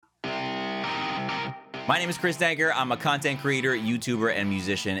My name is Chris Danker. I'm a content creator, YouTuber, and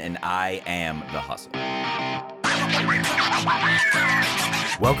musician, and I am The Hustle.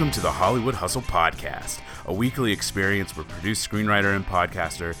 Welcome to the Hollywood Hustle Podcast, a weekly experience where produced screenwriter and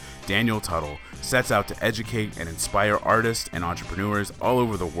podcaster Daniel Tuttle sets out to educate and inspire artists and entrepreneurs all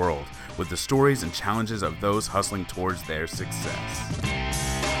over the world with the stories and challenges of those hustling towards their success.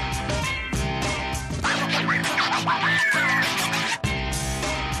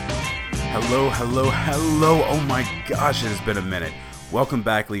 Hello. Oh my gosh, it has been a minute. Welcome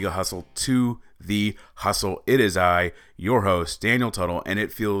back, League of Hustle, to The Hustle. It is I, your host, Daniel Tuttle, and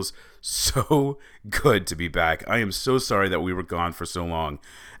it feels so good to be back. I am so sorry that we were gone for so long.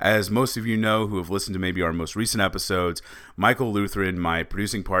 As most of you know who have listened to maybe our most recent episodes, Michael Lutheran, my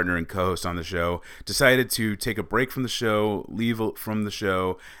producing partner and co-host on the show, decided to take a break from the show, leave from the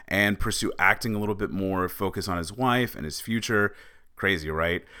show, and pursue acting a little bit more, focus on his wife and his future. Crazy,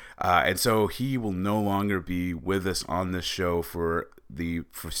 right? And so he will no longer be with us on this show for the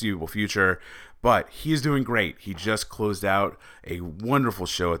foreseeable future, but he's doing great. He just closed out a wonderful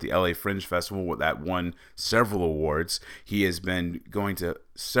show at the LA Fringe Festival that won several awards. He has been going to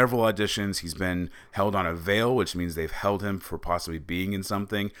several auditions. He's been held on a veil, which means they've held him for possibly being in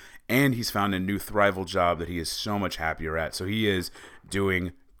something, and he's found a new Thrival job that he is so much happier at. So he is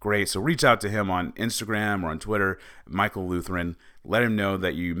doing great. So reach out to him on Instagram or on Twitter, Michael Lutheran. Let him know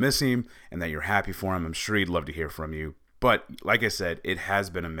that you miss him and that you're happy for him. I'm sure he'd love to hear from you. But like I said, it has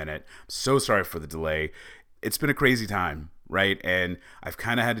been a minute. So sorry for the delay. It's been a crazy time, right? And I've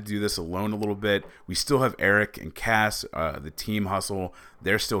kind of had to do this alone a little bit. We still have Eric and Cass, the team Hustle.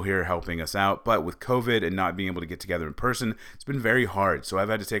 They're still here helping us out. But with COVID and not being able to get together in person, it's been very hard. So I've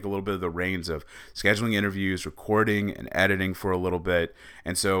had to take a little bit of the reins of scheduling interviews, recording, and editing for a little bit.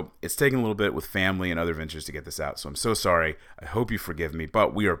 And so it's taken a little bit with family and other ventures to get this out. So I'm so sorry. I hope you forgive me.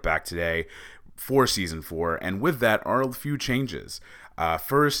 But we are back today for season 4, and with that are a few changes.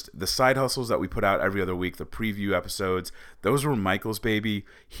 First, the side hustles that we put out every other week, the preview episodes, those were Michael's baby.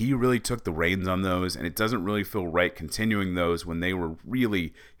 He really took the reins on those, and it doesn't really feel right continuing those when they were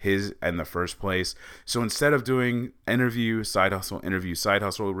really his in the first place. So instead of doing interview, side hustle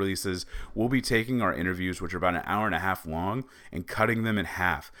releases, we'll be taking our interviews, which are about an hour and a half long, and cutting them in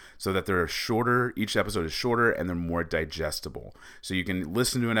half so that they're shorter. Each episode is shorter and they're more digestible. So you can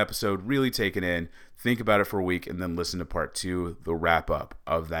listen to an episode, really take it in, think about it for a week, and then listen to part 2, the wrap up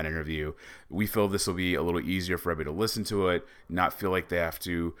of that interview. We feel this will be a little easier for everybody to listen to it, not feel like they have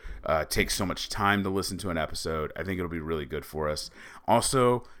to take so much time to listen to an episode. I think it'll be really good for us.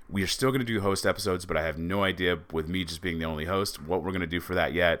 Also, we are still going to do host episodes, but I have no idea, with me just being the only host, what we're going to do for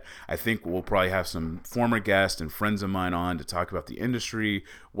that yet. I think we'll probably have some former guests and friends of mine on to talk about the industry,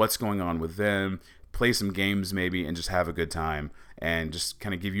 what's going on with them, play some games maybe, and just have a good time and just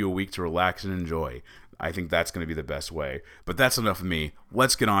kind of give you a week to relax and enjoy. I think that's going to be the best way. But that's enough of me.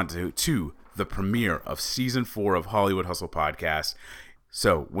 Let's get on to the premiere of Season 4 of Hollywood Hustle Podcast.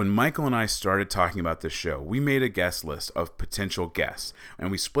 So when Michael and I started talking about this show, we made a guest list of potential guests, and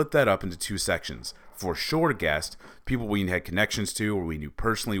we split that up into 2 sections. For short guests, people we had connections to or we knew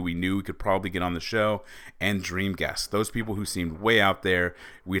personally, we knew we could probably get on the show, and dream guests, those people who seemed way out there.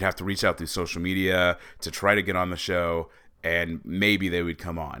 We'd have to reach out through social media to try to get on the show, and maybe they would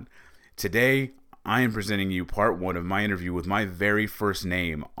come on. Today, I am presenting you part 1 of my interview with my very first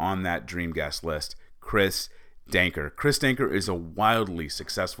name on that dream guest list, Chris Danker. Chris Danker is a wildly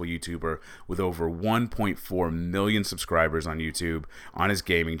successful YouTuber with over 1.4 million subscribers on YouTube on his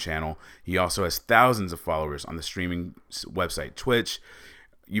gaming channel. He also has thousands of followers on the streaming website Twitch.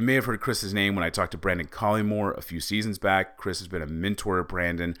 You may have heard Chris's name when I talked to Brandon Collymore a few seasons back. Chris has been a mentor of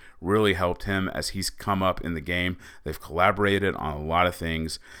Brandon, really helped him as he's come up in the game. They've collaborated on a lot of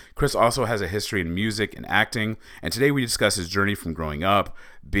things. Chris also has a history in music and acting, and today we discuss his journey from growing up,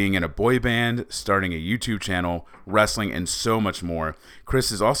 being in a boy band, starting a YouTube channel, wrestling, and so much more.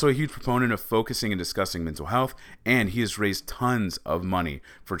 Chris is also a huge proponent of focusing and discussing mental health, and he has raised tons of money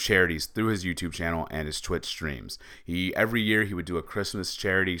for charities through his YouTube channel and his Twitch streams. Every year he would do a Christmas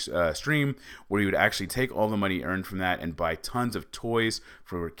charity stream where he would actually take all the money earned from that and buy tons of toys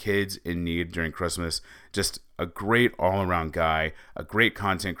for kids in need during Christmas. Just a great all-around guy, a great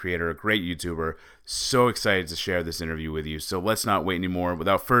content creator, a great YouTuber. So excited to share this interview with you. So let's not wait anymore.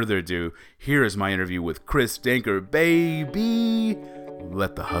 Without further ado, here is my interview with Chris Danker, baby.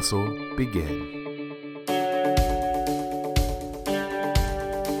 Let the hustle begin.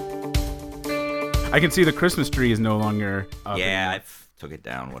 I can see the Christmas tree is no longer up. Yeah, I took it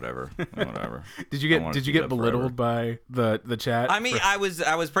down. Whatever. Did you get belittled by the chat? I mean, I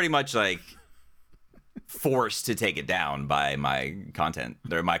was pretty much like, forced to take it down by my content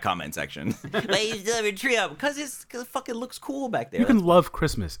or my comment section. Why you still have your tree up? Because it fucking looks cool back there. You can love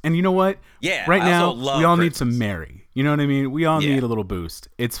Christmas. And you know what? Yeah, right I now, also love we all need Christmas. some merry. You know what I mean? We all Yeah. need a little boost.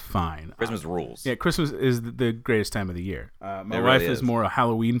 It's fine. Christmas rules. Yeah, Christmas is the greatest time of the year. My It wife really is is. more a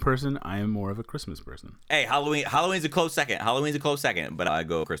Halloween person. I am more of a Christmas person. Hey, Halloween's a close second, but I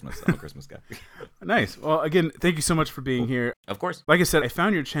go Christmas. I'm a Christmas guy. Nice. Well, again, thank you so much for being here. Of course. Like I said, I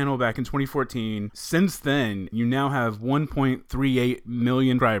found your channel back in 2014. Since then, you now have 1.38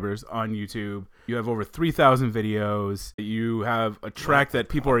 million subscribers on YouTube. You have over 3,000 videos. You have a track that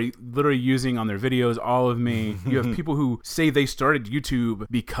people are literally using on their videos, All of Me. You have people who say they started YouTube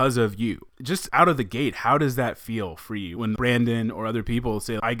because of you. Just out of the gate, how does that feel for you when Brandon or other people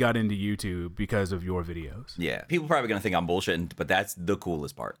say, I got into YouTube because of your videos? Yeah. People probably going to think I'm bullshitting, but that's the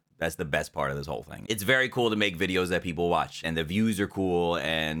coolest part. That's the best part of this whole thing. It's very cool to make videos that people watch, and the views are cool,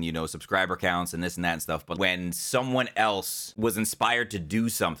 and, you know, subscriber counts and this and that and stuff. But when someone else was inspired to do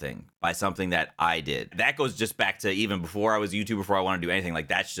something by something that I did, that goes just back to even before I was YouTube, before I wanted to do anything. Like,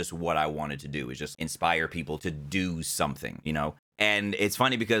 that's just what I wanted to do, is just inspire people to do something, you know? And it's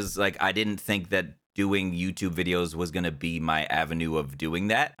funny because, like, I didn't think that doing YouTube videos was going to be my avenue of doing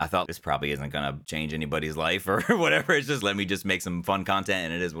that. I thought this probably isn't going to change anybody's life or whatever. It's just, let me just make some fun content,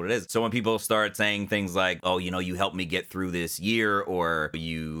 and it is what it is. So when people start saying things like, oh, you know, you helped me get through this year, or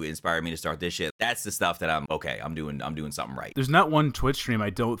you inspired me to start this shit, that's the stuff that I'm doing something right. There's not one Twitch stream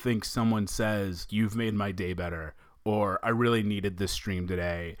I don't think someone says, you've made my day better, or I really needed this stream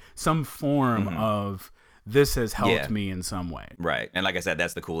today. Some form of this has helped me in some way. Right. And like I said,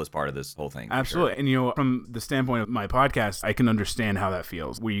 that's the coolest part of this whole thing. Absolutely. Sure. And, you know, from the standpoint of my podcast, I can understand how that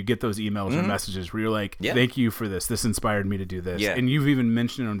feels, where you get those emails or messages where you're like, thank you for this. This inspired me to do this. Yeah. And you've even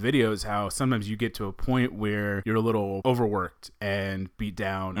mentioned on videos how sometimes you get to a point where you're a little overworked and beat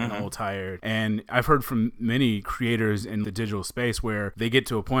down and a little tired. And I've heard from many creators in the digital space where they get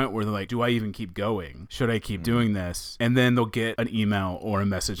to a point where they're like, do I even keep going? Should I keep doing this? And then they'll get an email or a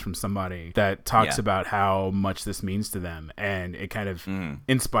message from somebody that talks about how much this means to them, and it kind of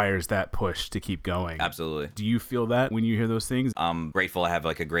inspires that push to keep going. Absolutely. Do you feel that when you hear those things? I'm grateful I have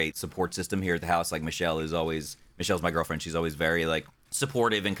like a great support system here at the house. Like Michelle's my girlfriend. She's always very like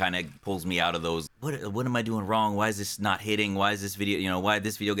supportive and kind of pulls me out of those, what am I doing wrong? Why is this not hitting? Why is this video, you know, why did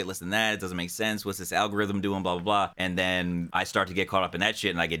this video get less than that? It doesn't make sense. What's this algorithm doing? Blah, blah, blah. And then I start to get caught up in that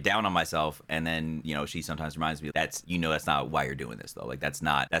shit, and I get down on myself. And then, you know, she sometimes reminds me, that's not why you're doing this though. Like, that's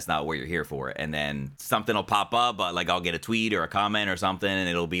not what you're here for. And then something will pop up, like I'll get a tweet or a comment or something, and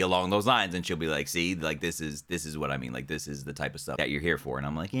it'll be along those lines. And she'll be like, see, like this is what I mean. Like, this is the type of stuff that you're here for. And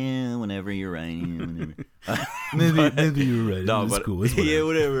I'm like, yeah, whenever you're right. Whenever. maybe you're right. No, it's but cool. It's whatever. yeah,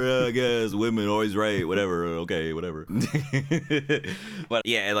 whatever. I guess women always right. Whatever. Okay, whatever. But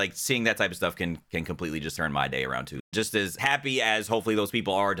yeah, like seeing that type of stuff can completely just turn my day around too. Just as happy as hopefully those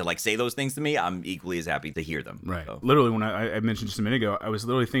people are to like say those things to me, I'm equally as happy to hear them. Right. So. Literally, when I mentioned just a minute ago, I was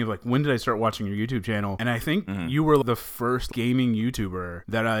literally thinking of like, when did I start watching your YouTube channel? And I think you were the first gaming YouTuber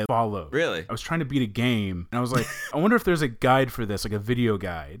that I followed. Really? I was trying to beat a game, and I was like, I wonder if there's a guide for this, like a video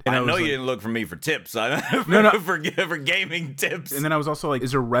guide. And I was know you like, didn't look for me for tips. For gaming tips. And then I was also like,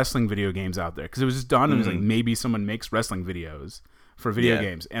 is there wrestling video games out there? Because it was just dawned on me, like, maybe someone makes wrestling videos for video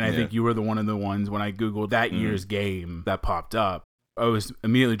games. And I think you were one of the ones when I Googled that year's game that popped up. I was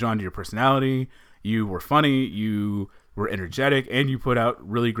immediately drawn to your personality. You were funny. You were energetic, and you put out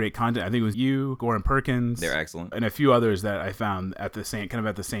really great content. I think it was you, Goran Perkins. They're excellent. And a few others that I found at the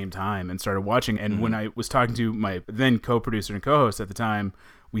same time and started watching. And when I was talking to my then co-producer and co-host at the time,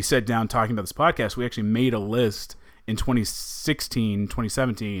 we sat down talking about this podcast. We actually made a list in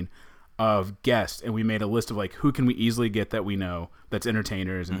 2017 of guests, and we made a list of like, who can we easily get that we know that's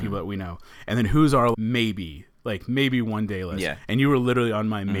entertainers and people that we know, and then who's our maybe one day list. Yeah. And you were literally on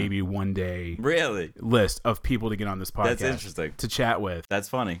my maybe one day Really? list of people to get on this podcast. That's interesting. To chat with. That's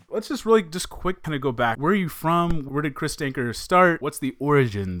funny. Let's just quick kind of go back. Where are you from? Where did Chris Stanker start? What's the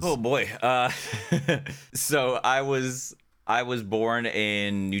origins? Oh boy. So I was born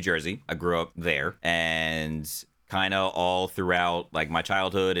in New Jersey. I grew up there, and kind of all throughout like my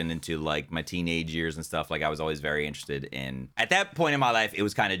childhood and into like my teenage years and stuff, like I was always very interested in, at that point in my life, it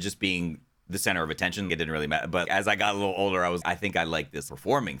was kind of just being the center of attention. It didn't really matter. But as I got a little older, I think I liked this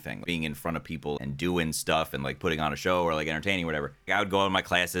performing thing, being in front of people and doing stuff and like putting on a show or like entertaining, whatever. I would go to my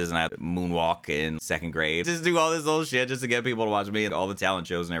classes and I'd moonwalk in second grade, just do all this little shit just to get people to watch me and all the talent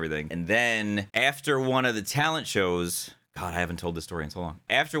shows and everything. And then after one of the talent shows, God, I haven't told this story in so long.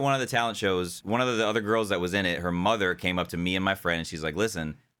 After one of the talent shows, one of the other girls that was in it, her mother came up to me and my friend, and she's like,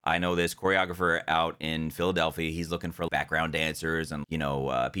 listen, I know this choreographer out in Philadelphia. He's looking for background dancers and, you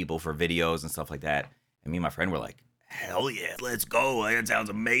know, people for videos and stuff like that. And me and my friend were like, hell yeah, let's go. Like, that sounds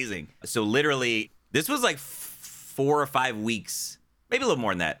amazing. So literally, this was like 4 or 5 weeks, maybe a little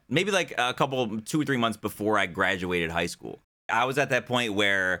more than that. Maybe like a couple, 2 or 3 months before I graduated high school. I was at that point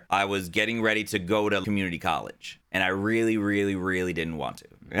where I was getting ready to go to community college. And I really, really, really didn't want to.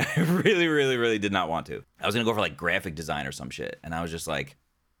 I really, really, really did not want to. I was going to go for like graphic design or some shit. And I was just like,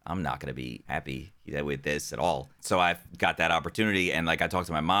 I'm not going to be happy with this at all. So I got that opportunity. And like I talked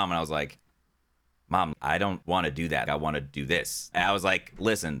to my mom and I was like, Mom, I don't want to do that. I want to do this. And I was like,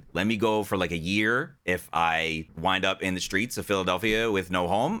 listen, let me go for like a year. If I wind up in the streets of Philadelphia with no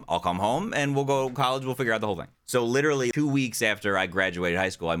home, I'll come home and we'll go to college. We'll figure out the whole thing. So literally 2 weeks after I graduated high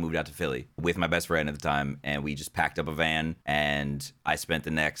school, I moved out to Philly with my best friend at the time. And we just packed up a van and I spent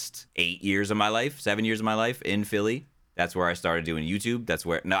the next 8 years of my life, 7 years of my life in Philly. That's where I started doing YouTube. That's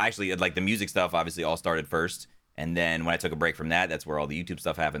where, no, actually like the music stuff obviously all started first. And then when I took a break from that, that's where all the YouTube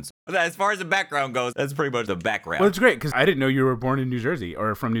stuff happened. So as far as the background goes, that's pretty much the background. Well, it's great because I didn't know you were born in New Jersey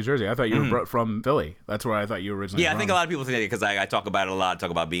or from New Jersey. I thought you were from Philly. That's where I thought you were originally from. I think a lot of people think that because I talk about it a lot, talk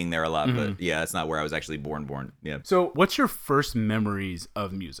about being there a lot. But yeah, that's not where I was actually born. Yeah. So what's your first memories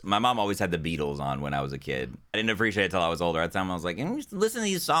of music? My mom always had the Beatles on when I was a kid. I didn't appreciate it until I was older. At the time, I was like, listen to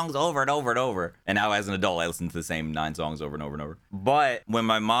these songs over and over and over. And now as an adult, I listen to the same 9 songs over and over and over. But when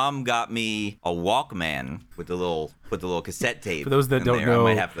my mom got me a Walkman with the little cassette tape. For those that don't know, I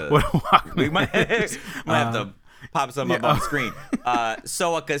might have to, what a Walkman we might have to pop some up on the screen.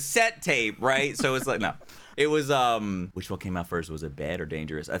 So a cassette tape, right? So it's like, no. It was, which one came out first? Was it Bad or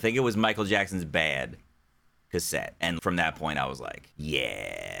Dangerous? I think it was Michael Jackson's Bad cassette. And from that point, I was like,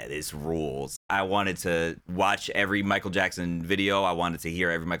 yeah, this rules. I wanted to watch every Michael Jackson video. I wanted to hear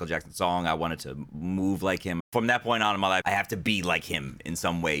every Michael Jackson song. I wanted to move like him. From that point on in my life, I have to be like him in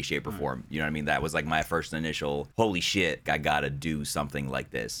some way, shape, or form. You know what I mean? That was like my first initial, holy shit, I gotta do something like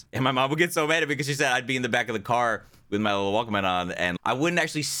this. And my mom would get so mad at me because she said I'd be in the back of the car with my little Walkman on, and I wouldn't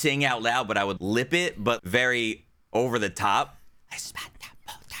actually sing out loud, but I would lip it, but very over the top.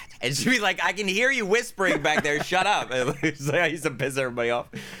 And she'd be like, I can hear you whispering back there. Shut up. And I used to piss everybody off.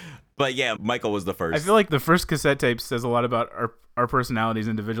 But yeah, Michael was the first. I feel like the first cassette tape says a lot about our personalities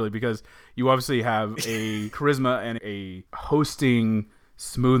individually because you obviously have a charisma and a hosting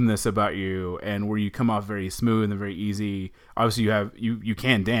smoothness about you, and where you come off very smooth and very easy. Obviously, you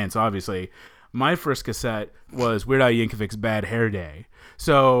can dance, obviously. My first cassette was Weird Al Yankovic's Bad Hair Day.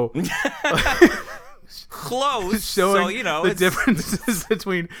 So... Close, showing so you know the differences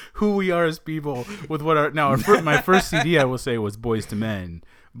between who we are as people with what my first CD I will say was Boys to Men,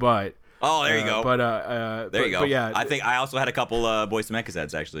 but there you go. There you go. But yeah, I think I also had a couple Boys to Men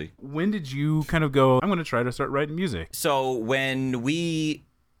cassettes actually. When did you kind of go, I'm going to try to start writing music? So when we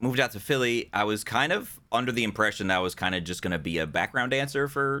moved out to Philly, I was kind of under the impression that I was kind of just going to be a background dancer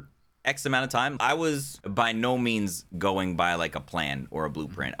for X amount of time. I was by no means going by like a plan or a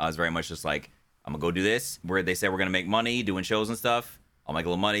blueprint. I was very much just like, I'm gonna go do this where they say we're gonna make money doing shows and stuff. I'll make a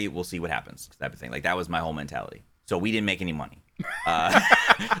little money. We'll see what happens. Type of thing. Like that was my whole mentality. So we didn't make any money.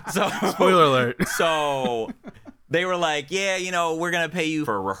 So spoiler alert. So they were like, yeah, you know, we're gonna pay you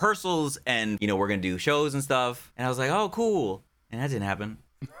for rehearsals and you know we're gonna do shows and stuff. And I was like, oh, cool. And that didn't happen.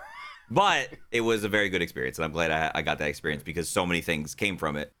 But it was a very good experience, and I'm glad I got that experience because so many things came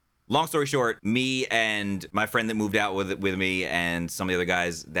from it. Long story short, me and my friend that moved out with me and some of the other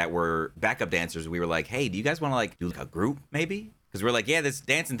guys that were backup dancers, we were like, hey, do you guys want to like do like a group maybe? Because we're like, yeah, this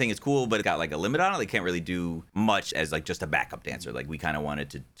dancing thing is cool, but it got like a limit on it. They can't really do much as like just a backup dancer. Like we kind of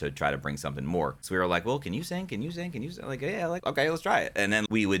wanted to try to bring something more. So we were like, well, can you sing? Can you sing? Can you sing? Like, yeah, like, okay, let's try it. And then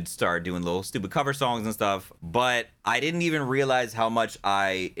we would start doing little stupid cover songs and stuff. But I didn't even realize how much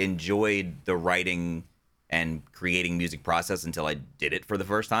I enjoyed the writing and creating music process until I did it for the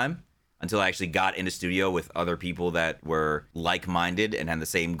first time, until I actually got in a studio with other people that were like-minded and had the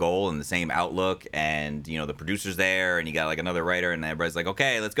same goal and the same outlook, and you know the producer's there and you got like another writer and everybody's like,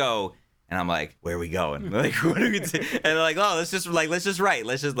 okay, let's go. And I'm like, where are we going? Like, what are we and they're like, oh, let's just write. Let's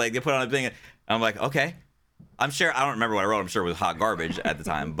just like, they put on a thing. And I'm like, okay. I'm sure, I don't remember what I wrote. I'm sure it was hot garbage at the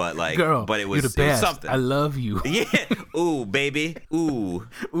time, but like, girl, but it was, you're the best. It was something. I love you. Yeah. Ooh, baby. Ooh.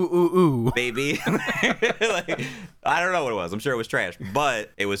 Ooh, ooh, ooh. Baby. Like, I don't know what it was. I'm sure it was trash,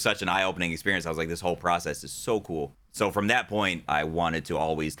 but it was such an eye-opening experience. I was like, this whole process is so cool. So from that point, I wanted to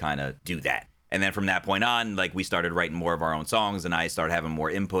always kind of do that. And then from that point on, like we started writing more of our own songs and I started having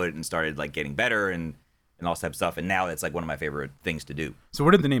more input and started like getting better and all that type of stuff. And now it's like one of my favorite things to do. So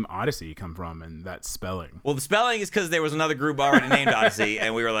where did the name Odyssey come from and that spelling? Well, the spelling is because there was another group already named Odyssey,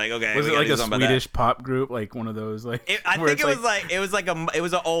 and we were like, okay, was we it like a Swedish pop group, like one of those? Like I think it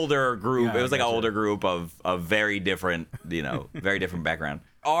was an older group. Yeah, it was like an older group of very different, you know, very different background.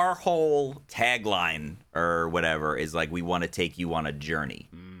 Our whole tagline or whatever is like, we want to take you on a journey.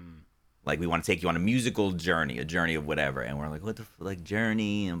 Like, we want to take you on a musical journey, a journey of whatever. And we're like, what the like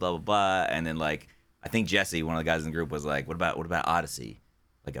journey and blah blah blah. And then like, I think Jesse, one of the guys in the group, was like, what about Odyssey?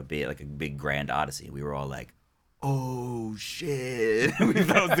 Like a big grand Odyssey. We were all like, oh shit. We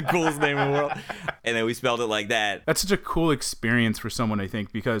thought it was the coolest name in the world. And then we spelled it like that. That's such a cool experience for someone, I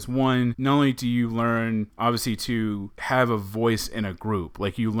think, because one, not only do you learn obviously to have a voice in a group,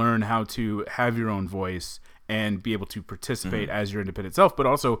 like you learn how to have your own voice and be able to participate as your independent self, but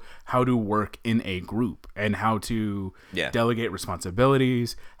also how to work in a group and how to delegate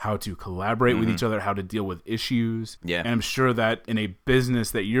responsibilities, how to collaborate with each other, how to deal with issues. Yeah. And I'm sure that in a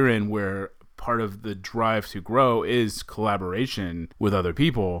business that you're in where part of the drive to grow is collaboration with other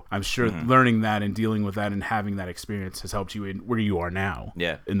people, I'm sure learning that and dealing with that and having that experience has helped you in where you are now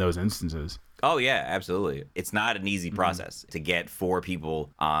in those instances. Oh, yeah, absolutely. It's not an easy process to get 4 people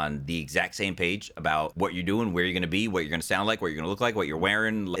on the exact same page about what you're doing, where you're going to be, what you're going to sound like, what you're going to look like, what you're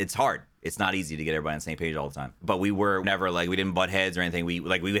wearing. It's hard. It's not easy to get everybody on the same page all the time. But we were never like, we didn't butt heads or anything. We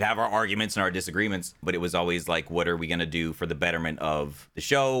would have our arguments and our disagreements, but it was always like, what are we going to do for the betterment of the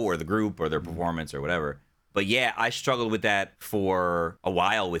show or the group or their performance or whatever. But yeah, I struggled with that for a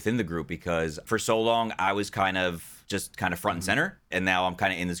while within the group because for so long I was kind of front and center, and now I'm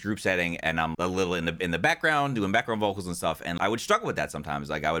kind of in this group setting and I'm a little in the background doing background vocals and stuff, and I would struggle with that sometimes.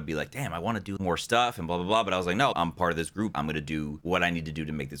 Like I would be like, damn, I want to do more stuff and blah blah blah, but I was like, no, I'm part of this group. I'm going to do what I need to do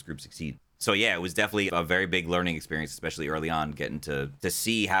to make this group succeed. So yeah, it was definitely a very big learning experience, especially early on, getting to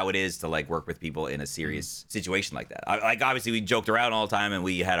see how it is to like work with people in a serious situation like that. Like obviously we joked around all the time and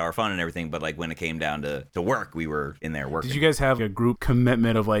we had our fun and everything, but like when it came down to work, we were in there working. Did you guys have a group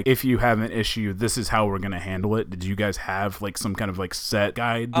commitment of like, if you have an issue, this is how we're going to handle it? Did you guys have like some kind of like set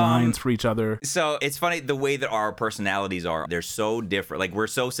guidelines for each other? So it's funny the way that our personalities are. They're so different. Like we're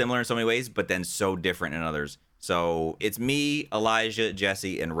so similar in so many ways, but then so different in others. So it's me, Elijah,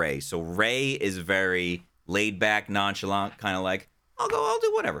 Jesse, and Ray. So Ray is very laid back, nonchalant, kind of like, I'll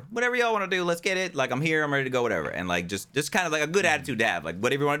do whatever y'all want to do. Let's get it. Like I'm here, I'm ready to go, whatever. And like just kind of like a good attitude to have. Like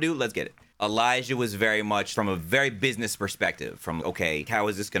whatever you want to do, let's get it. Elijah was very much from a very business perspective, from, okay, how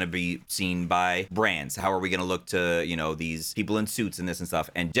is this going to be seen by brands? How are we going to look to, these people in suits and this and stuff?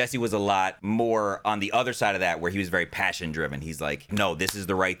 And Jesse was a lot more on the other side of that, where he was very passion driven. He's like, no, this is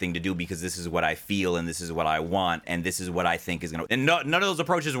the right thing to do because this is what I feel and this is what I want and this is what I think is going to, and none of those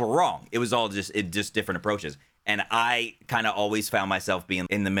approaches were wrong. It was all just different approaches. And I kind of always found myself being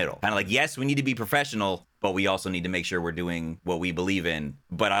in the middle. Kind of like, yes, we need to be professional, but we also need to make sure we're doing what we believe in.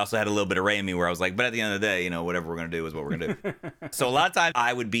 But I also had a little bit of Ray in me where I was like, but at the end of the day, whatever we're going to do is what we're going to do. So a lot of times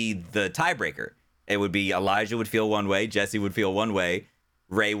I would be the tiebreaker. It would be Elijah would feel one way, Jesse would feel one way.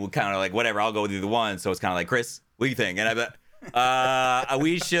 Ray would kind of like, whatever, I'll go with either one. So it's kind of like, Chris, what do you think? And I bet,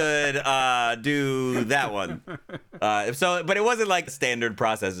 we should do that one. But it wasn't like a standard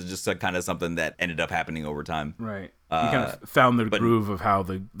process. It's just kind of something that ended up happening over time. Right. You kind of found the groove of how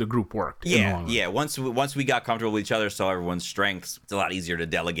the group worked. Yeah. Once we got comfortable with each other, saw everyone's strengths, it's a lot easier to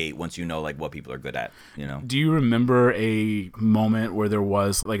delegate once you know like what people are good at. Do you remember a moment where there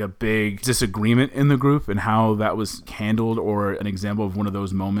was like a big disagreement in the group and how that was handled, or an example of one of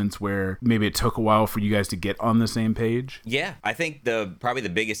those moments where maybe it took a while for you guys to get on the same page? Yeah, I think probably the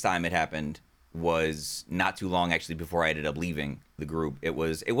biggest time it happened was not too long actually before I ended up leaving the group. It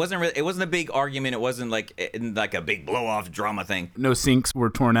wasn't a big argument. It wasn't like a big blow off drama thing. No sinks were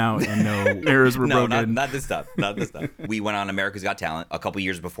torn out and no mirrors were broken. No, not this stuff. We went on America's Got Talent a couple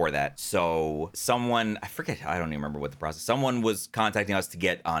years before that. So someone, I forget, I don't even remember what the process. Someone was contacting us to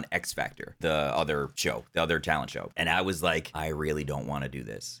get on X Factor, the other talent show. And I was like, I really don't want to do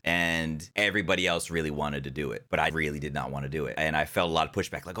this. And everybody else really wanted to do it, but I really did not want to do it. And I felt a lot of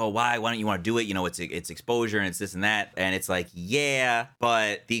pushback, like, oh, why don't you want to do it? It's exposure and it's this and that. And it's like, yeah,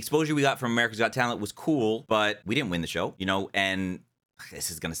 but the exposure we got from America's Got Talent was cool, but we didn't win the show, and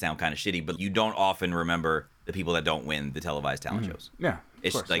this is going to sound kind of shitty, but you don't often remember the people that don't win the televised talent shows. Yeah.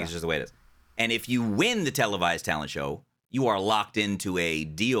 It's just the way it is. And if you win the televised talent show, you are locked into a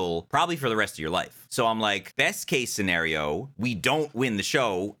deal probably for the rest of your life. So I'm like, best case scenario, we don't win the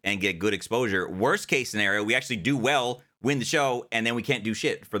show and get good exposure. Worst case scenario, we actually do well, win the show, and then we can't do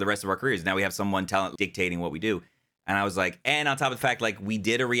shit for the rest of our careers. Now we have someone talent dictating what we do. And I was like, and on top of the fact, like, we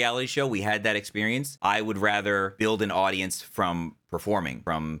did a reality show, we had that experience. I would rather build an audience from performing,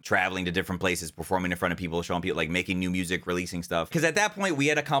 from traveling to different places, performing in front of people, showing people, like, making new music, releasing stuff. Because at that point, we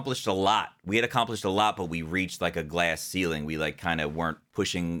had accomplished a lot. But we reached like a glass ceiling. We like kind of weren't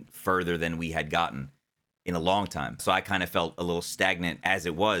pushing further than we had gotten. in a long time. So I kind of felt a little stagnant as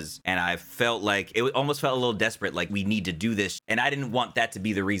it was. And I felt like it almost felt a little desperate, like we need to do this. And I didn't want that to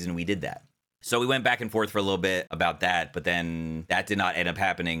be the reason we did that. So we went back and forth for a little bit about that, but then that did not end up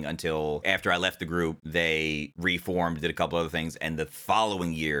happening until after I left the group. They reformed, did a couple other things, and the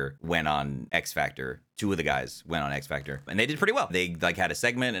following year went on X Factor. 2 of the guys went on X Factor, and they did pretty well. They like had a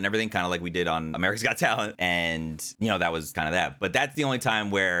segment and everything, kind of like we did on America's Got Talent, and you know, that was kind of that. But that's the only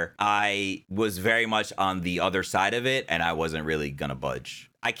time where I was very much on the other side of it, and I wasn't really gonna budge.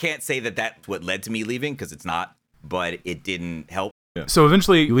 I can't say that that's what led to me leaving, because it's not, but it didn't help. Yeah. So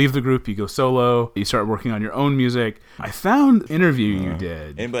eventually you leave the group, you go solo, you start working on your own music. I found an interview you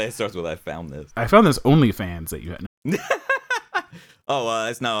did. Anybody that starts with I found this. I found this OnlyFans that you had.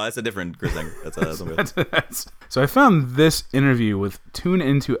 That's a different Chris Anger. That's So I found this interview with Tune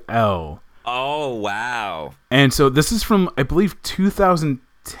Into L. Oh, wow. And so this is from, I believe,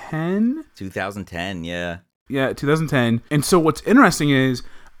 2010? 2010, yeah. Yeah, 2010. And so what's interesting is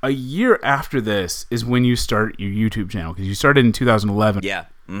a year after this is when you start your YouTube channel, because you started in 2011. Yeah.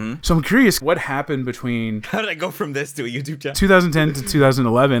 Mm-hmm. So I'm curious, what happened between how did I go from this to a YouTube channel? 2010 to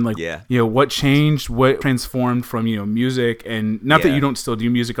 2011? Like, yeah. You know, what changed? What transformed from, you know, music? And not that you don't still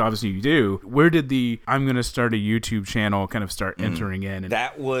do music, obviously you do. Where did the I'm going to start a YouTube channel kind of start entering in? And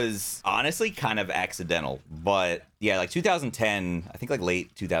that was honestly kind of accidental. But yeah, like 2010, I think like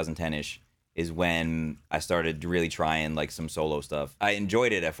late 2010-ish. Is when I started really trying like some solo stuff. I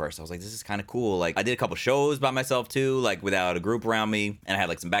enjoyed it at first. I was like, this is kind of cool. Like I did a couple shows by myself too, like without a group around me, and I had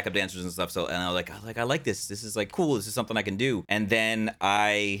like some backup dancers and stuff. So, and I was like, I like this. This is like cool. This is something I can do. And then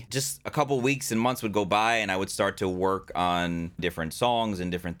I just a couple weeks and months would go by, and I would start to work on different songs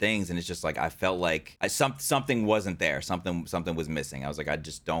and different things. And it's just like I felt like something wasn't there. Something was missing. I was like, I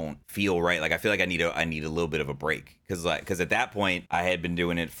just don't feel right. Like I feel like I need a little bit of a break, because at that point I had been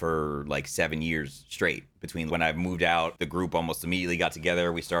doing it for like 7 years straight. Between when I moved out, the group almost immediately got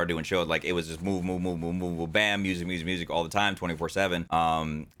together. We started doing shows. Like it was just move, bam, music all the time,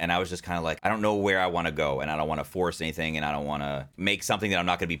 24/7. And I was just kind of like, I don't know where I want to go, and I don't want to force anything, and I don't want to make something that I'm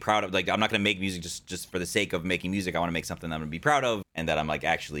not going to be proud of. Like I'm not going to make music just for the sake of making music. I want to make something that I'm going to be proud of and that I'm like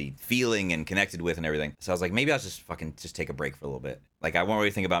actually feeling and connected with and everything. So I was like, maybe I'll just take a break for a little bit. Like I won't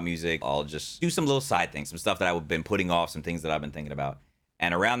really think about music. I'll just do some little side things, some stuff that I've been putting off, some things that I've been thinking about.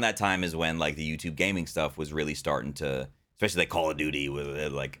 And around that time is when like the YouTube gaming stuff was really starting to, especially like Call of Duty,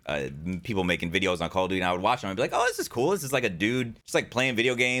 with like people making videos on Call of Duty, and I would watch them and be like, oh, this is cool. This is like a dude just like playing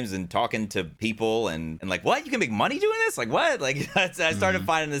video games and talking to people and like, what? You can make money doing this? Like what? Like I started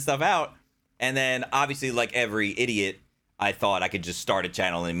finding this stuff out. And then obviously like every idiot, I thought I could just start a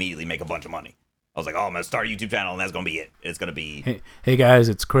channel and immediately make a bunch of money. I was like, oh, I'm going to start a YouTube channel, and that's going to be it. It's going to be... Hey guys,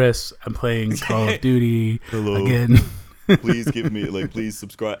 it's Chris. I'm playing Call of Duty again. Please give me, please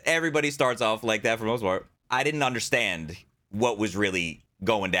subscribe. Everybody starts off like that for the most part. I didn't understand what was really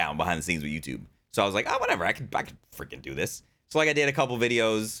going down behind the scenes with YouTube. So I was like, oh, whatever. I could freaking do this. So like I did a couple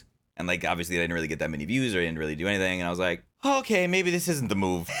videos, and like obviously I didn't really get that many views, or I didn't really do anything. And I was like, okay, maybe this isn't the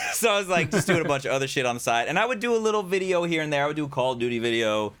move. So I was like just doing a bunch of other shit on the side. And I would do a little video here and there. I would do a Call of Duty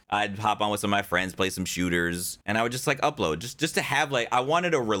video. I'd hop on with some of my friends, play some shooters, and I would just like upload just to have like, I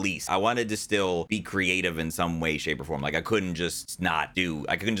wanted a release. I wanted to still be creative in some way, shape, or form. Like I couldn't just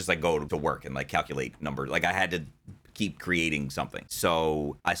like go to work and like calculate numbers. Like I had to keep creating something.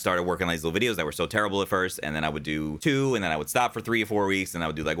 So I started working on these little videos that were so terrible at first, and then I would do 2, and then I would stop for 3 or 4 weeks, and I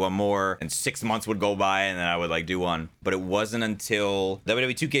would do like 1 more, and 6 months would go by, and then I would like do 1. But it wasn't until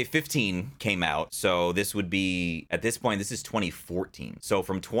WWE 2K15 came out. So this would be, at this point, this is 2014. So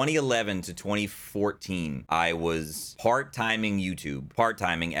from 2011 to 2014, I was part-timing YouTube.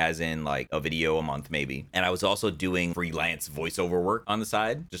 Part-timing as in like a video a month maybe. And I was also doing freelance voiceover work on the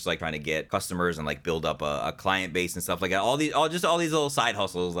side, just like trying to get customers and like build up a client base and stuff like that. All these little side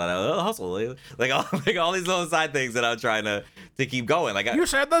hustles that I hustle, like all these little side things that I'm trying to keep going. Like you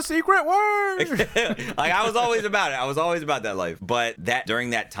said the secret word. Like I was always about it. I was always about that life. But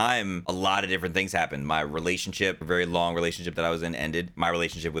during that time, a lot of different things happened. My relationship, a very long relationship that I was in, ended. My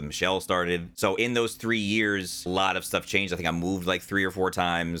relationship with Michelle started. So in those 3 years, a lot of stuff changed. I think I moved like 3 or 4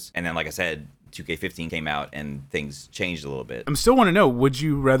 times, and then like I said, 2K15 came out and things changed a little bit. I'm still want to know, would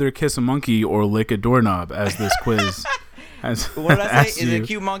you rather kiss a monkey or lick a doorknob, as this quiz has what did I say? You. Is it a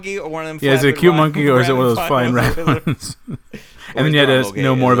cute monkey or one of them? Yeah, is it a cute monkey or is it one of those flying rabbit ones? And then you had to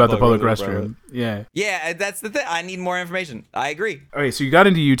know more about the public restroom. Yeah. Yeah, that's the thing. I need more information. I agree. All right, so you got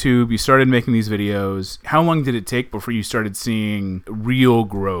into YouTube, you started making these videos. How long did it take before you started seeing real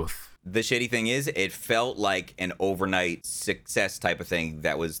growth? The shitty thing is, it felt like an overnight success type of thing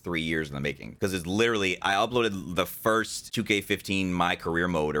that was 3 years in the making. Because it's literally, I uploaded the first 2K15 My Career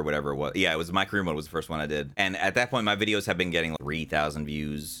Mode or whatever it was. Yeah, it was My Career Mode was the first one I did. And at that point, my videos have been getting like 3,000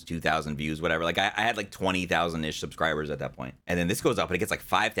 views, 2,000 views, whatever. Like I had like 20,000-ish subscribers at that point. And then this goes up and it gets like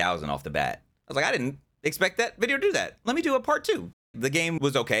 5,000 off the bat. I was like, I didn't expect that video to do that. Let me do a part 2. The game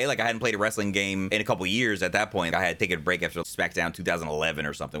was okay. Like, I hadn't played a wrestling game in a couple years at that point. I had taken a break after SmackDown 2011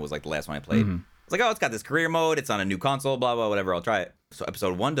 or something was like the last one I played. I was like, oh, it's got this career mode. It's on a new console, blah, blah, whatever. I'll try it. So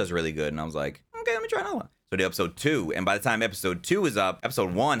episode 1 does really good. And I was like, okay, let me try another one. So I did episode 2. And by the time episode 2 is up,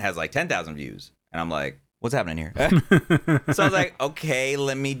 episode 1 has like 10,000 views. And I'm like, what's happening here? So I was like, okay,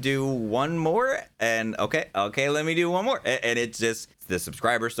 let me do one more. And okay, let me do one more. And it's just, the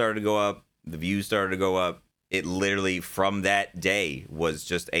subscribers started to go up. The views started to go up. It literally, from that day, was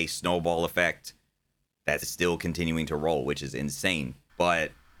just a snowball effect that's still continuing to roll, which is insane.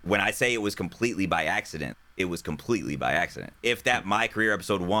 But when I say it was completely by accident, it was completely by accident. If that My Career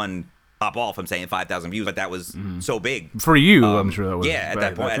episode 1 pop off, I'm saying 5,000 views, but that was so big. For you, I'm sure that was. Yeah, at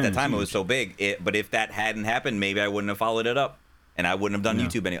that point, at that time, it was so big. But if that hadn't happened, maybe I wouldn't have followed it up. And I wouldn't have done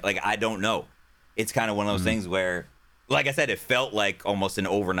YouTube anyway. Like, I don't know. It's kind of one of those things where, like I said, it felt like almost an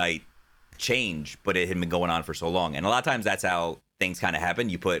overnight change, but it had been going on for so long. And a lot of times that's how things kind of happen.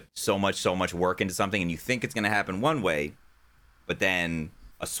 You put so much work into something and you think it's going to happen one way, but then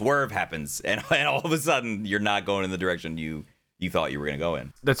a swerve happens and all of a sudden you're not going in the direction you thought you were going to go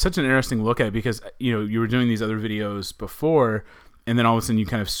in. That's such an interesting look at it because, you know, you were doing these other videos before and then all of a sudden you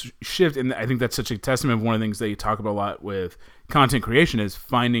kind of shift. And I think that's such a testament of one of the things that you talk about a lot with content creation is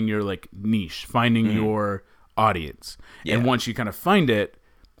finding your like niche, finding your audience. Yeah. And once you kind of find it,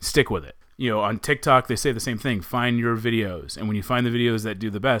 stick with it. You know, on TikTok, they say the same thing. Find your videos. And when you find the videos that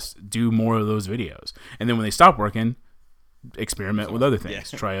do the best, do more of those videos. And then when they stop working, experiment with other things.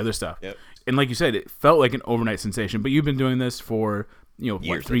 Try other stuff. Yep. And like you said, it felt like an overnight sensation. But you've been doing this for, you know,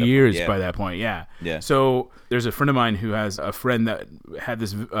 years, 3 years by that point. Yeah. So there's a friend of mine who has a friend that had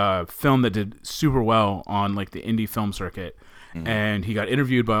this film that did super well on like the indie film circuit. And he got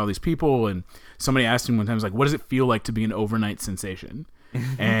interviewed by all these people. And somebody asked him one time, like, what does it feel like to be an overnight sensation?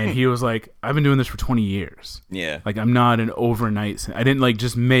 And he was like, I've been doing this for 20 years. Yeah. Like, I'm not an overnight. I didn't like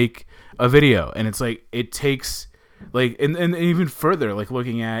just make a video. And it's like, it takes like, and even further, like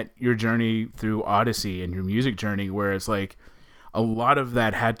looking at your journey through Odyssey and your music journey, where it's like a lot of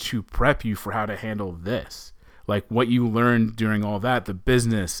that had to prep you for how to handle this. Like what you learned during all that, the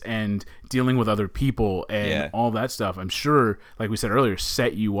business and dealing with other people and all that stuff, I'm sure, like we said earlier,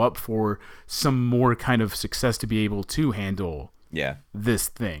 set you up for some more kind of success to be able to handle this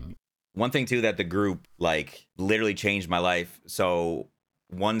thing. One thing too that the group like literally changed my life. So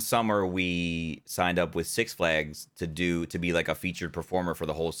one summer we signed up with Six Flags to be like a featured performer for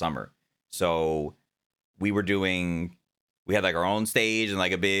the whole summer. So we had like our own stage and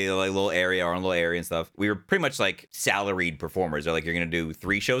like a big like little area, our own little area and stuff. We were pretty much like salaried performers. They're like, you're gonna do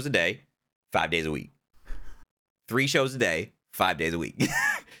 3 shows a day, 5 days a week. 3 shows a day, 5 days a week.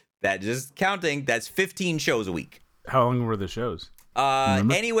 That just counting, that's 15 shows a week. How long were the shows?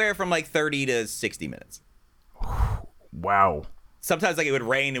 Anywhere from like 30 to 60 minutes. Wow. Sometimes like it would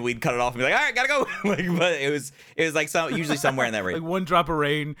rain and we'd cut it off and be like, all right, gotta go. Like, but it was like usually somewhere in that range. Like one drop of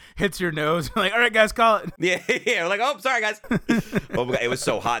rain hits your nose. Like, all right, guys, call it. Yeah. We're like, oh, sorry, guys. Oh my God, it was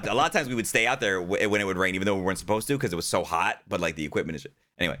so hot. A lot of times we would stay out there when it would rain, even though we weren't supposed to, because it was so hot. But like the equipment is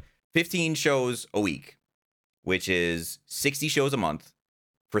anyway. 15 shows a week, which is 60 shows a month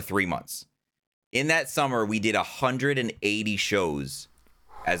for 3 months. In that summer, we did 180 shows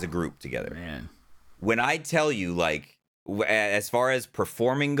as a group together. Man, when I tell you, like, as far as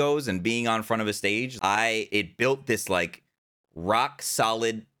performing goes and being on front of a stage, it built this like rock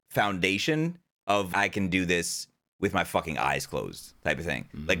solid foundation of I can do this with my fucking eyes closed type of thing.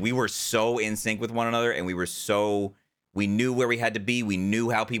 Mm-hmm. Like we were so in sync with one another and we knew where we had to be. We knew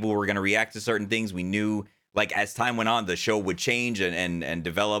how people were going to react to certain things. We knew like as time went on, the show would change and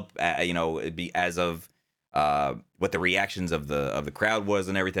develop, you know, it'd be as of what the reactions of the crowd was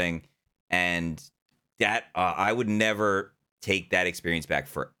and everything. And that I would never take that experience back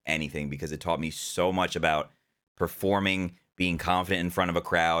for anything because it taught me so much about performing, being confident in front of a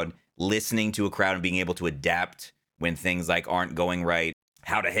crowd, listening to a crowd and being able to adapt when things like aren't going right,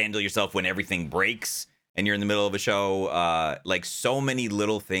 how to handle yourself when everything breaks and you're in the middle of a show. Like so many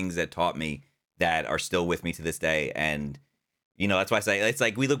little things that taught me that are still with me to this day. And, you know, that's why I say it's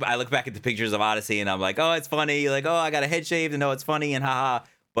like I look back at the pictures of Odyssey and I'm like, oh, it's funny. Like, oh, I got a head shaved and no, it's funny and haha.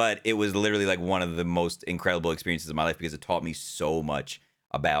 But it was literally like one of the most incredible experiences of my life because it taught me so much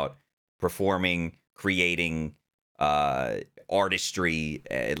about performing, creating, artistry,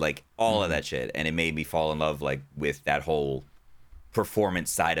 like all of that shit, and it made me fall in love like with that whole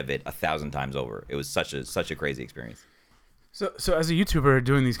performance side of it 1,000 times over. It was such a crazy experience. So as a YouTuber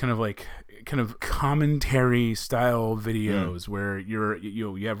doing these kind of commentary style videos where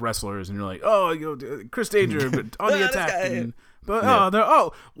you have wrestlers and you're like, oh, Chris Danger, but on the attack,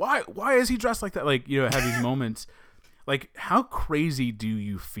 why is he dressed like that? Like, have these moments. Like, how crazy do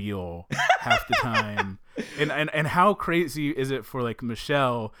you feel half the time? And how crazy is it for like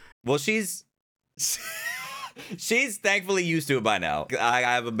Michelle? Well, she's thankfully used to it by now. I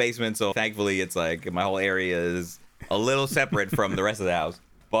have a basement, so thankfully it's like my whole area is a little separate from the rest of the house.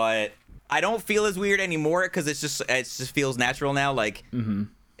 But I don't feel as weird anymore because it just feels natural now. Like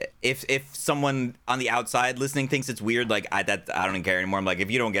if someone on the outside listening thinks it's weird, like I don't even care anymore. I'm like,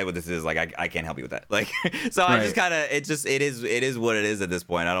 if you don't get what this is, like I can't help you with that. Like, so right. I just kind of it is what it is at this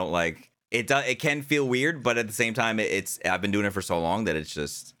point. I don't like it. It can feel weird, but at the same time, I've been doing it for so long that it's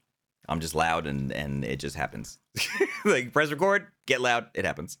just I'm just loud and it just happens. Like press record, get loud, it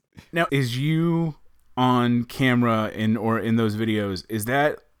happens. Now, is you on camera or in those videos? Is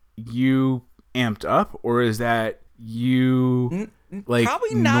that you amped up, or is that you? Like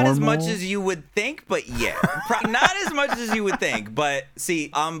probably not as much as you would think, but yeah, not as much as you would think. But see,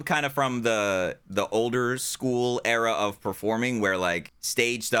 I'm kind of from the older school era of performing, where like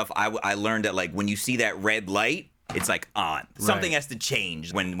stage stuff. I learned that like when you see that red light, it's like on. Something has to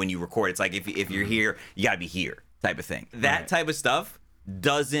change when you record. It's like if you're here, you gotta be here, type of thing. That type of stuff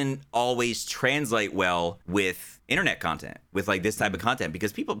doesn't always translate well with internet content, with like this type of content,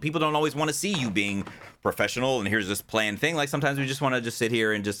 because people don't always want to see you being professional and here's this planned thing. Like sometimes we just want to just sit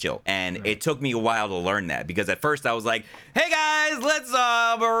here and just chill. And it took me a while to learn that, because at first I was like, hey guys, let's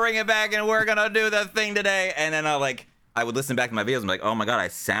bring it back and we're gonna do the thing today. And then I would listen back to my videos and be like, oh my God, I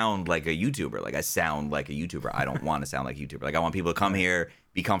sound like a YouTuber. Like I sound like a YouTuber. I don't want to sound like a YouTuber. Like I want people to come here,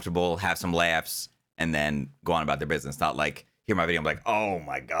 be comfortable, have some laughs, and then go on about their business. Not like hear my video, I'm like, oh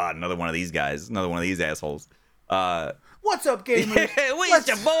my God, another one of these guys, another one of these assholes. What's up, gamers? What's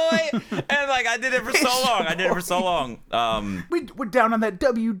your boy? And like I did it for so long. We're down on that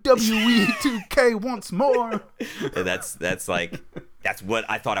WWE 2K once more. That's what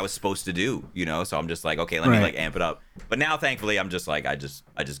I thought I was supposed to do, So I'm just like, okay, let me like amp it up. But now, thankfully, I'm just like, I just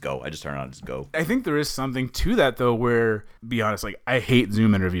go. I just turn it on and just go. I think there is something to that though, where, be honest, like I hate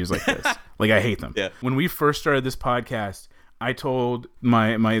Zoom interviews like this. Like I hate them. Yeah. When we first started this podcast, I told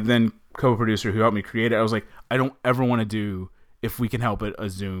my then co-producer who helped me create it, I was like, I don't ever want to do, if we can help it, a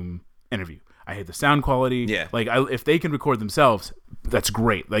Zoom interview. I hate the sound quality. Yeah. Like if they can record themselves, that's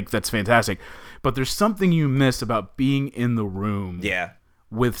great. Like that's fantastic. But there's something you miss about being in the room. Yeah.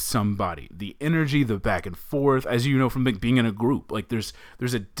 With somebody, the energy, the back and forth, as you know from being in a group, like there's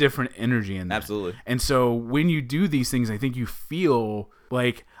a different energy in that. Absolutely. And so when you do these things, I think you feel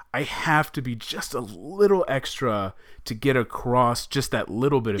like I have to be just a little extra to get across just that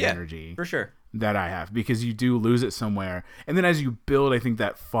little bit of energy. For sure. That I have, because you do lose it somewhere. And then as you build, I think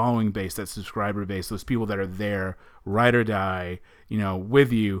that following base, that subscriber base, those people that are there, ride or die,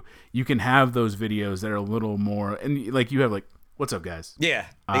 with you, you can have those videos that are a little more, and like you have like, what's up, guys? Yeah,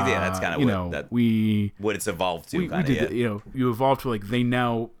 that's kind of what it's evolved to. You evolved to like they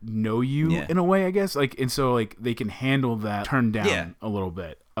now know you in a way, I guess. Like, and so like they can handle that turn down a little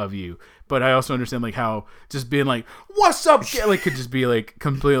bit of you. But I also understand like how just being like, "What's up?" like could just be like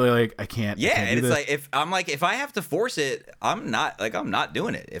completely like I can't. Yeah, I can't and it's this. like if I have to force it, I'm not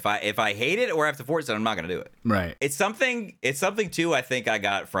doing it. If I hate it or have to force it, I'm not gonna do it. Right. It's something too. I think I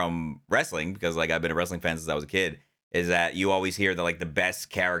got from wrestling, because like I've been a wrestling fan since I was a kid. Is that you always hear that like the best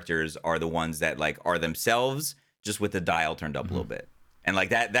characters are the ones that like are themselves, just with the dial turned up a little bit, and like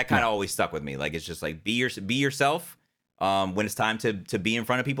that kind of always stuck with me. Like it's just like be yourself. When it's time to be in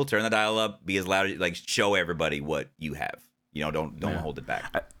front of people, turn the dial up, be as loud, like show everybody what you have. Don't hold it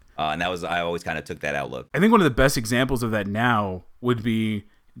back. And I always kind of took that outlook. I think one of the best examples of that now would be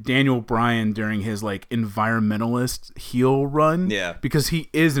Daniel Bryan during his like environmentalist heel run. Yeah. Because he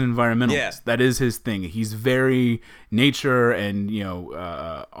is an environmentalist. Yeah. That is his thing. He's very nature and,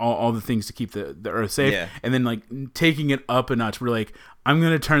 all the things to keep the earth safe. Yeah. And then like taking it up a notch. We're like, I'm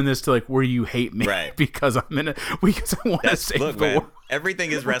going to turn this to like where you hate me. Right. because I want to save the world.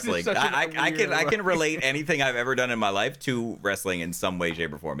 Everything is wrestling. I can relate anything I've ever done in my life to wrestling in some way,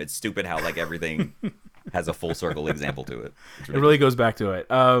 shape, or form. It's stupid how like everything has a full circle example to it. It really goes back to it.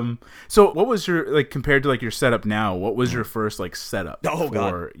 So what was your like compared to like your setup now? What was your first like setup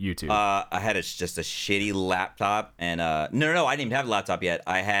for YouTube? I had just a shitty laptop, and no, I didn't even have a laptop yet.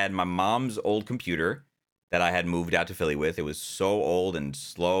 I had my mom's old computer that I had moved out to Philly with. It was so old and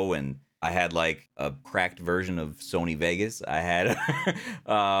slow, and I had like a cracked version of Sony Vegas. I had,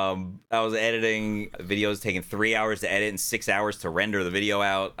 I was editing videos taking 3 hours to edit and 6 hours to render the video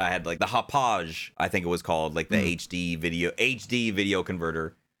out. I had like the Hauppauge, I think it was called, like the HD video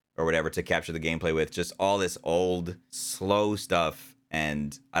converter or whatever to capture the gameplay with. Just all this old, slow stuff.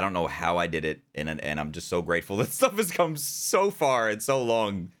 And I don't know how I did it. And I'm just so grateful that stuff has come so far and so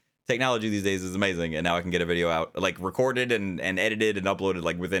long. Technology these days is amazing, and now I can get a video out, like recorded and edited and uploaded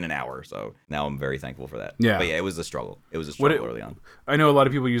like within an hour. So now I'm very thankful for that. Yeah. But yeah, it was a struggle. It was a struggle early on. I know a lot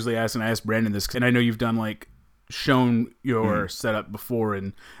of people usually ask, and I asked Brandon this, and I know you've done like shown your setup before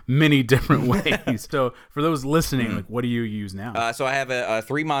in many different ways. So for those listening, like what do you use now? So I have a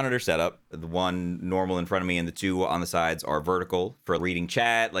 3-monitor setup. The one normal in front of me and the 2 on the sides are vertical for reading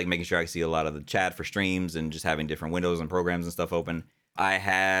chat, like making sure I see a lot of the chat for streams and just having different windows and programs and stuff open. I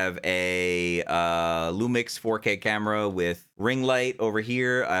have a Lumix 4K camera with ring light over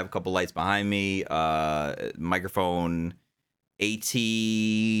here. I have a couple lights behind me. Microphone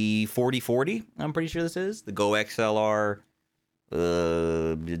AT4040, I'm pretty sure this is. The Go XLR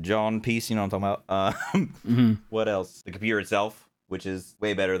John piece, you know what I'm talking about. What else? The computer itself, which is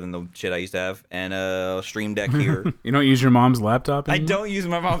way better than the shit I used to have. And a Stream Deck here. You don't use your mom's laptop anymore? I don't use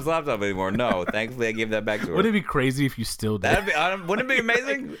my mom's laptop anymore. No, thankfully I gave that back to her. Wouldn't it be crazy if you still did? Wouldn't it be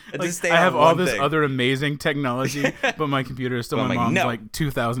amazing? Like, I have all this other amazing technology, but my computer is still my mom's like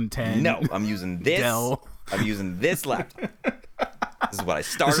 2010. No, I'm using this. Dell. I'm using this laptop. This is what I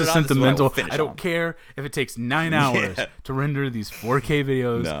started This is on. sentimental. This is what I don't care if it takes 9 hours to render these 4K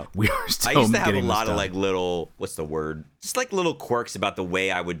videos. No. We are still I used to have a getting lot this of done. like little, what's the word? Just like little quirks about the way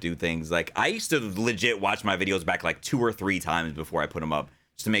I would do things. Like I used to legit watch my videos back like 2 or 3 times before I put them up,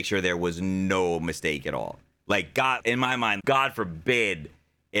 just to make sure there was no mistake at all. Like God, in my mind, God forbid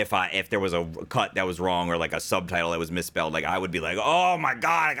if there was a cut that was wrong or like a subtitle that was misspelled, like I would be like, oh my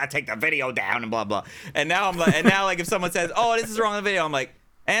God, I gotta take the video down and blah blah. And now I'm like, like if someone says, oh, this is wrong in the video, I'm like,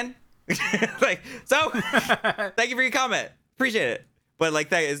 and like, so thank you for your comment, appreciate it. But like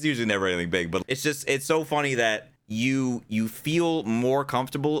that is usually never anything big. But it's so funny that you feel more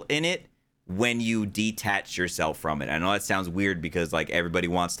comfortable in it when you detach yourself from it. I know that sounds weird because like everybody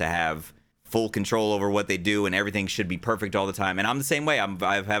wants to have full control over what they do and everything should be perfect all the time. And I'm the same way.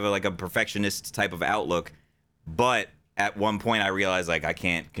 I have like a perfectionist type of outlook. But at one point I realized like I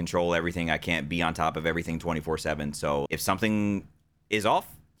can't control everything. I can't be on top of everything 24/7. So if something is off,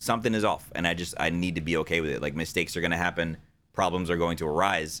 something is off. And I need to be okay with it. Like mistakes are going to happen. Problems are going to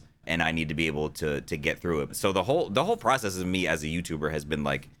arise. And I need to be able to get through it. So the whole process of me as a YouTuber has been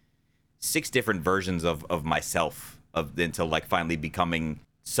like 6 different versions of myself until like finally becoming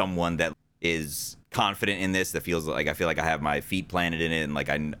someone that is confident in this, that feels like I feel like I have my feet planted in it and like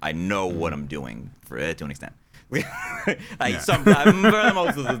I know what I'm doing to an extent. Sometimes, for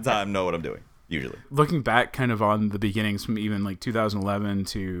most of the time, know what I'm doing. Usually, looking back, kind of on the beginnings from even like 2011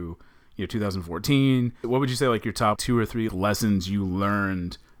 to 2014, what would you say like your top 2 or 3 lessons you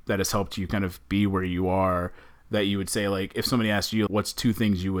learned that has helped you kind of be where you are? That you would say like if somebody asked you, what's 2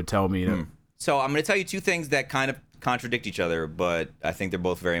 things you would tell me? So I'm going to tell you 2 things that kind of contradict each other, but I think they're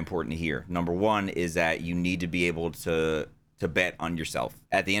both very important to hear. Number 1 is that you need to be able to bet on yourself.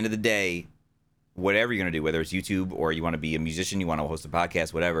 At the end of the day, whatever you're going to do, whether it's YouTube or you want to be a musician, you want to host a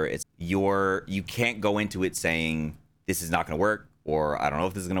podcast, whatever, you can't go into it saying this is not going to work or I don't know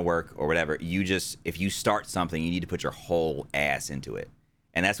if this is going to work or whatever. If you start something, you need to put your whole ass into it.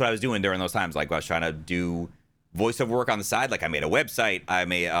 And that's what I was doing during those times. Like I was trying to do voiceover work on the side. Like I made a website, I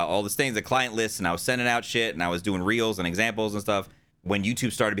made all these things, the client lists, and I was sending out shit and I was doing reels and examples and stuff. When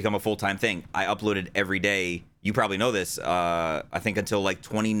YouTube started to become a full-time thing, I uploaded every day. You probably know this. I think until like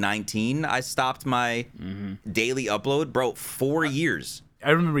 2019, I stopped my daily upload. Bro, 4 years. I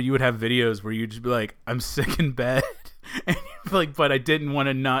remember you would have videos where you'd just be like, I'm sick in bed. And you'd be like, but I didn't want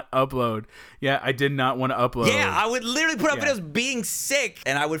to not upload. Yeah, I did not want to upload. Yeah, I would literally put up videos being sick,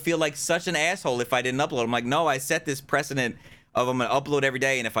 and I would feel like such an asshole if I didn't upload. I'm like, no, I set this precedent of I'm going to upload every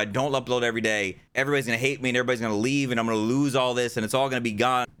day, and if I don't upload every day, everybody's going to hate me, and everybody's going to leave, and I'm going to lose all this, and it's all going to be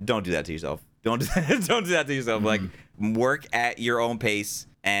gone. Don't do that to yourself. Don't do that to yourself. Like, work at your own pace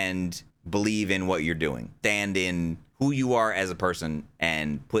and believe in what you're doing. Stand in who you are as a person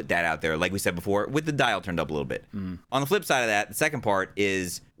and put that out there, like we said before, with the dial turned up a little bit. On the flip side of that, the second part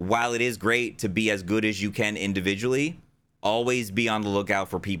is, while it is great to be as good as you can individually, always be on the lookout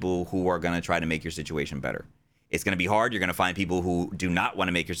for people who are going to try to make your situation better. It's going to be hard. You're going to find people who do not want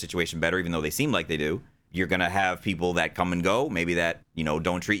to make your situation better, even though they seem like they do. You're going to have people that come and go, maybe that,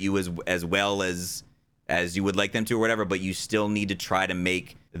 don't treat you as well as you would like them to or whatever, but you still need to try to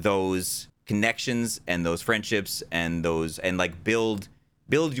make those connections and those friendships and like build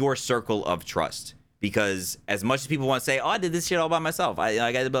build your circle of trust. Because as much as people want to say, oh, I did this shit all by myself,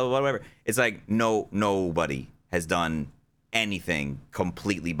 I got blah, blah, blah, whatever. It's like, nobody has done anything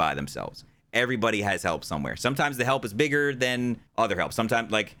completely by themselves. Everybody has help somewhere. Sometimes the help is bigger than other help.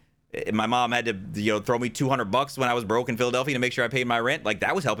 Sometimes, like, my mom had to, throw me $200 when I was broke in Philadelphia to make sure I paid my rent. Like,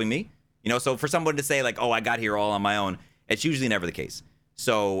 that was helping me. So for someone to say, like, oh, I got here all on my own, it's usually never the case.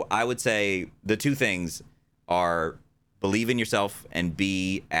 So I would say the two things are believe in yourself and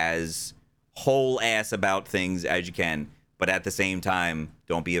be as whole ass about things as you can, but at the same time,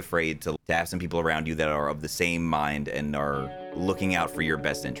 don't be afraid to have some people around you that are of the same mind and are looking out for your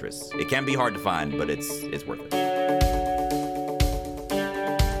best interests. It can be hard to find, but it's worth it.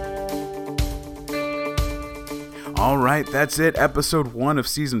 All right, that's it. Episode 1 of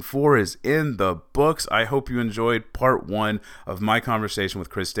Season 4 is in the books. I hope you enjoyed part 1 of my conversation with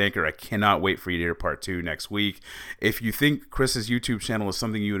Chris Danker. I cannot wait for you to hear part 2 next week. If you think Chris's YouTube channel is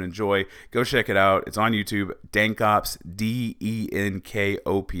something you would enjoy, go check it out. It's on YouTube, Dankops,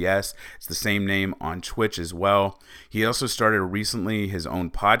 Denkops. It's the same name on Twitch as well. He also started recently his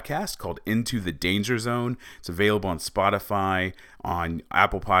own podcast called Into the Danger Zone. It's available on Spotify, on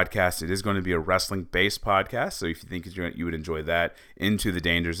Apple Podcasts. It is going to be a wrestling-based podcast, so if you think you would enjoy that, Into the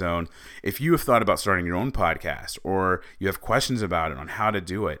Danger Zone. If you have thought about starting your own podcast or you have questions about it on how to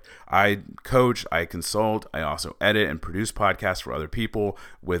do it, I coach, I consult, I also edit and produce podcasts for other people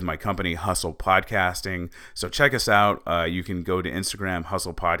with my company, Hustle Podcasting. So check us out. You can go to Instagram,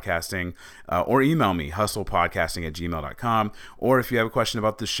 Hustle Podcasting, or email me, hustlepodcasting@gmail.com. Or if you have a question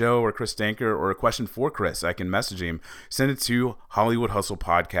about the show or Chris Danker or a question for Chris, I can message him. Send it to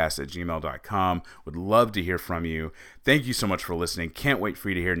HollywoodHustlePodcast@gmail.com. Would love to hear from you. Thank you so much for listening. Can't wait for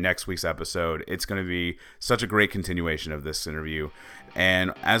you to hear next week's episode. It's going to be such a great continuation of this interview.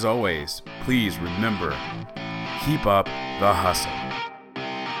 And as always, please remember, keep up the hustle.